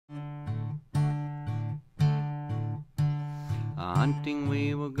A hunting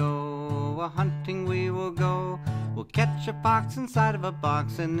we will go, a hunting we will go. We'll catch a fox inside of a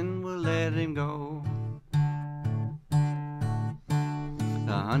box and then we'll let him go.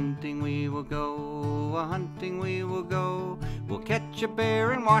 A hunting we will go, a hunting we will go. We'll catch a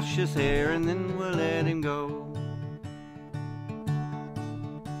bear and wash his hair and then we'll let him go.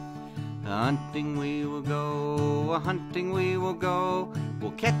 A hunting we will go, a hunting we will go.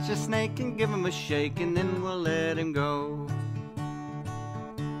 We'll catch a snake and give him a shake and then we'll let him go.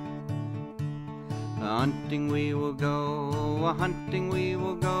 A hunting we will go, a hunting we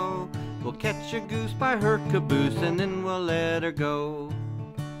will go. We'll catch a goose by her caboose and then we'll let her go.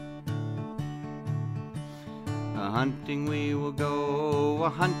 A hunting we will go, a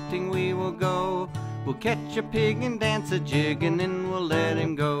hunting we will go. We'll catch a pig and dance a jig and then we'll let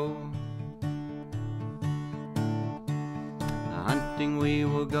him go. A hunting we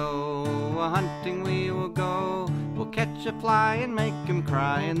will go, a hunting we will go. We'll catch a fly and make him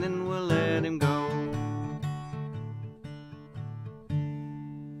cry and then we'll let